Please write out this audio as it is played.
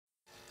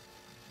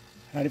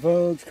Howdy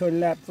folks, Cody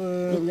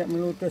Lightfoot. We got my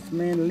little trusty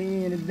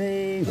mandolin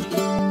today.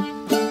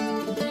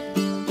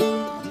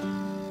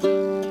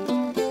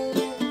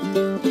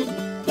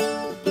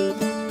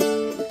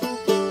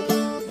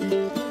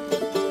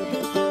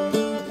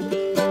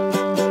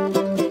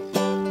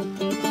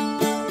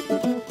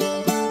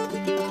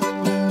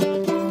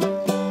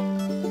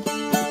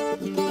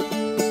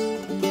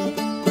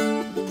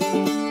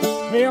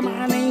 Well,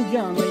 my name's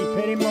John Lee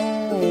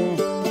Pettymore.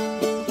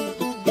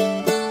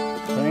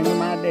 Playing with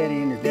my daddy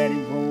and his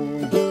daddy's boy.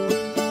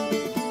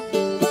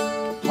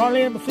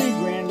 Hardly ever see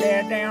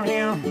Granddad down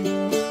here.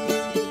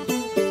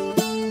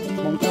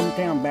 Won't come to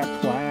town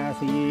about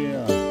twice a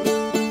year.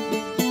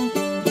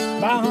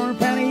 Buy 100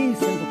 pound of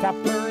yeast and the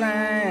copper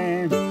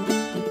line.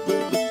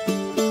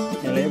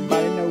 Tell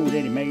everybody knows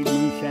that he made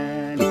me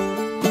shine.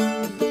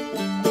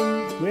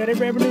 Well, every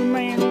revenue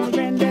man on the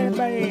Granddaddy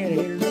bed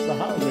headed up the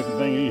hall with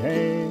everything he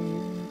had.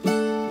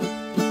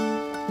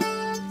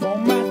 For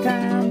my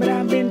time, but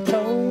I've been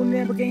told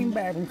never came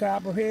back from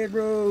Copperhead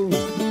Road.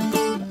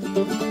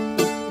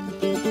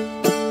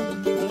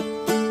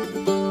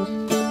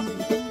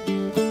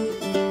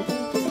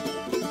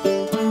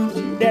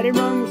 Daddy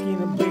run was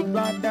in a big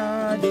rock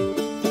Dodge.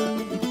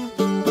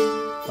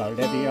 Started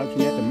at the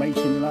auction at the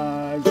Mason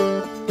Lodge.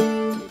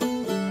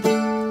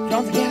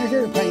 Johnson County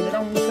Sheriff painted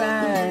on the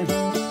side.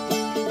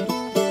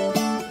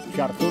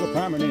 Shot a full of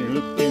primer and he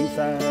looked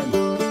inside.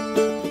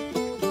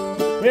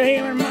 Well,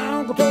 him and my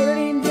uncle tore that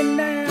engine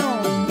down.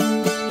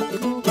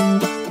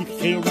 You can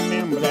still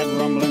remember that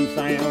rumbling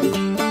sound.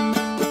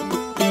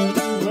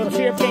 Well, the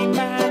sheriff came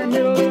by in the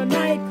middle of the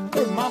night.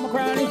 Heard mama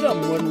crying,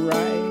 something wasn't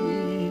right.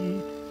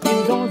 He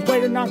was on his way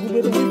to knock her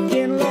with a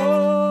weekend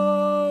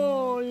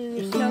load.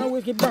 You smell of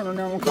whiskey burning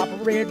on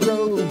Copperhead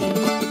Road.